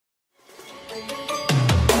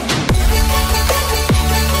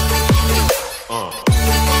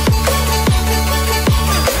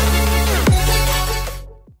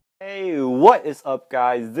What is up,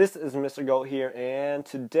 guys? This is Mr. Goat here, and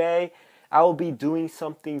today I will be doing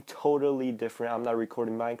something totally different. I'm not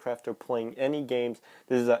recording Minecraft or playing any games.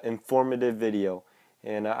 This is an informative video,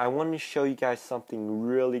 and I wanted to show you guys something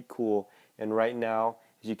really cool. And right now,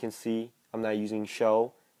 as you can see, I'm not using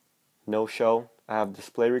Shou, no Shou. I have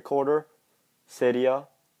display recorder, Cydia.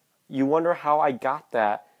 You wonder how I got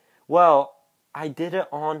that? Well, I did it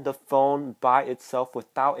on the phone by itself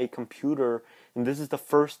without a computer, and this is the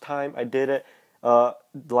first time I did it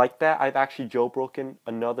like that. I've actually jailbroken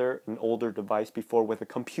an older device before with a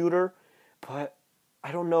computer, but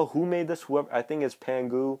I don't know who made this. Whoever, I think it's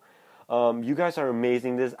Pangu. You guys are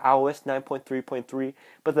amazing. This is iOS 9.3.3,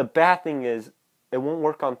 but the bad thing is it won't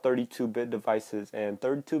work on 32-bit devices, and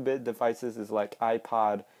 32-bit devices is like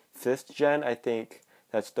iPod 5th gen, I think.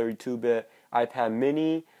 That's 32-bit. iPad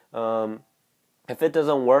mini. If it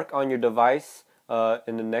doesn't work on your device,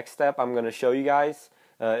 in the next step I'm going to show you guys,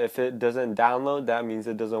 if it doesn't download, that means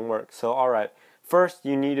it doesn't work. So alright, first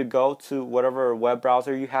you need to go to whatever web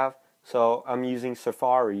browser you have. So I'm using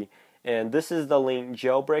Safari, and this is the link,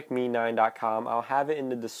 jailbreakme9.com. I'll have it in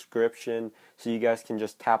the description so you guys can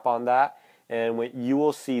just tap on that, and you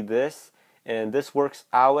will see this, and this works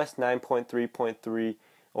iOS 9.3.3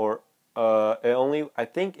 or I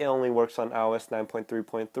think it only works on iOS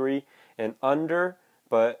 9.3.3 and under,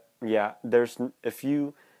 but yeah, if there's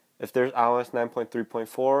iOS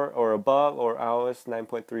 9.3.4 or above, or iOS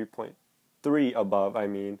 9.3.3 above, I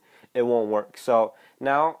mean, it won't work. So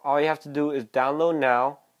now all you have to do is download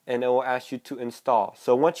now, and it will ask you to install.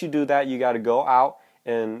 So once you do that, you got to go out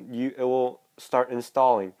and it will start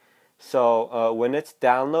installing. So when it's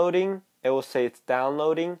downloading, it will say it's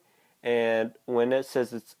downloading. And when it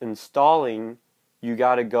says it's installing, you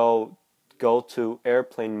gotta go to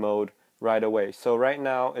airplane mode right away. So right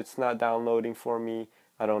now it's not downloading for me.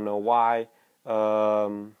 I don't know why.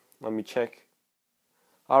 Let me check.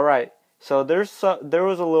 Alright, so there was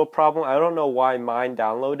a little problem. I don't know why mine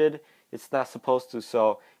downloaded. It's not supposed to.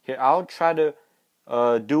 So here, I'll try to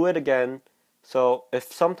do it again. So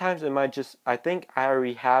if sometimes it might just, I think I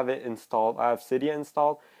already have it installed. I have Cydia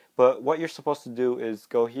installed. But what you're supposed to do is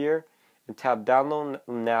go here and tap download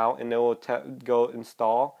now, and it will go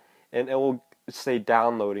install, and it will say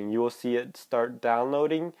downloading. You will see it start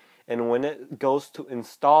downloading, and when it goes to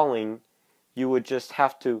installing, you would just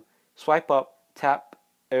have to swipe up, tap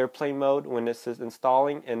airplane mode when it says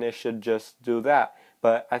installing, and it should just do that.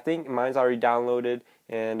 But I think mine's already downloaded,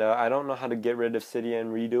 and I don't know how to get rid of Cydia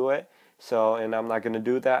and redo it, and I'm not going to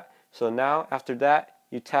do that. So now after that,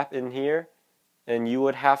 you tap in here, and you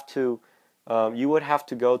would have to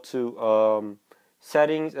go to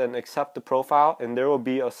settings and accept the profile, and there will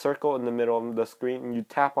be a circle in the middle of the screen, and you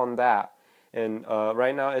tap on that. And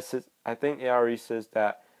right now it says, I think it already says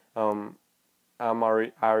that I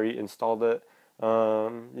already installed it.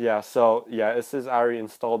 Yeah, so yeah, it says I already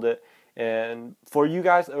installed it. And for you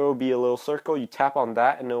guys, it will be a little circle. You tap on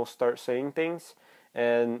that, and it will start saying things.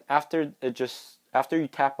 And after you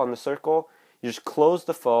tap on the circle, you just close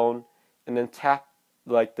the phone, and then tap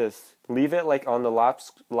like this. Leave it like on the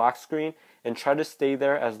lock screen, and try to stay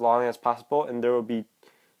there as long as possible, and there will be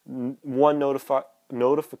one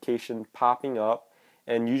notification popping up,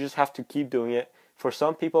 and you just have to keep doing it. For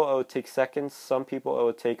some people it would take seconds, some people it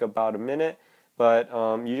would take about a minute, but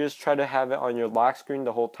you just try to have it on your lock screen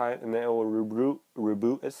the whole time, and then it will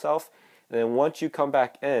reboot itself. And then once you come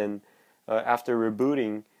back in, after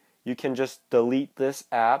rebooting, you can just delete this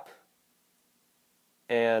app,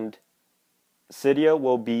 and Cydia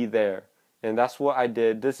will be there. And that's what I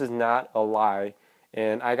did. This is not a lie.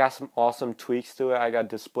 And I got some awesome tweaks to it. I got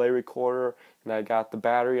display recorder, and I got the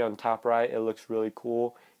battery on top right. It looks really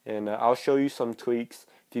cool. And I'll show you some tweaks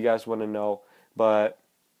if you guys want to know. But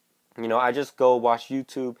you know, I just go watch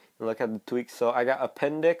YouTube and look at the tweaks. So I got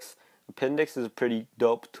Appendix. Appendix is a pretty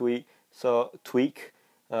dope tweak. So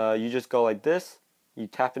you just go like this. You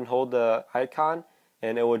tap and hold the icon,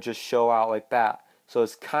 and it will just show out like that. So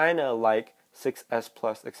it's kind of like 6S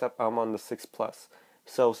Plus, except I'm on the 6 Plus.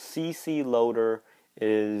 So CC Loader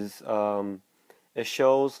is it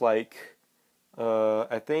shows like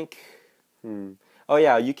I think oh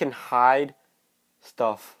yeah, you can hide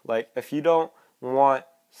stuff. Like if you don't want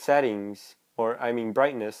settings, or I mean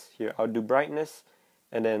brightness, here I'll do brightness,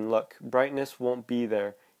 and then look, brightness won't be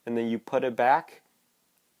there, and then you put it back,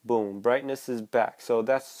 boom, brightness is back. So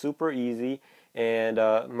that's super easy. And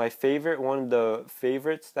my favorite, one of the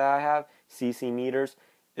favorites that I have, CC meters,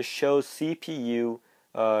 it shows CPU,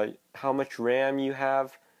 how much RAM you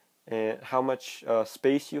have, and how much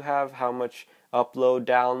space you have, how much upload,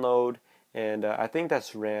 download, and I think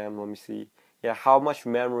that's RAM. Let me see. Yeah, how much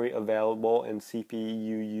memory available and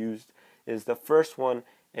CPU used is the first one,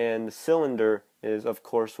 and the cylinder is of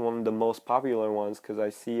course one of the most popular ones because I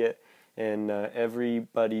see it in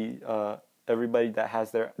everybody that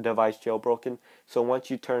has their device jailbroken. So once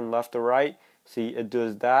you turn left or right, see it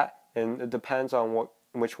does that, and it depends on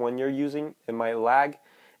which one you're using. It might lag,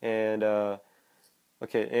 and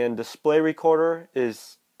okay, and display recorder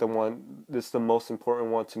is the one. This is the most important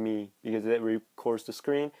one to me because it records the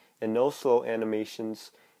screen, and no slow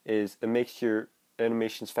animations it makes your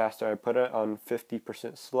animations faster. I put it on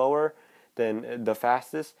 50% slower than the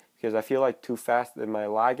fastest because I feel like too fast it might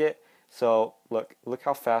lag it. So look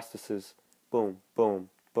how fast this is. Boom, boom,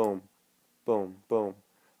 boom, boom, boom.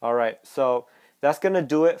 All right, so that's gonna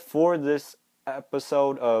do it for this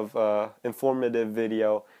episode of informative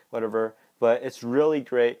video, whatever. But it's really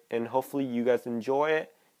great, and hopefully you guys enjoy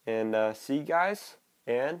it. And see you guys,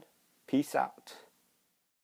 and peace out.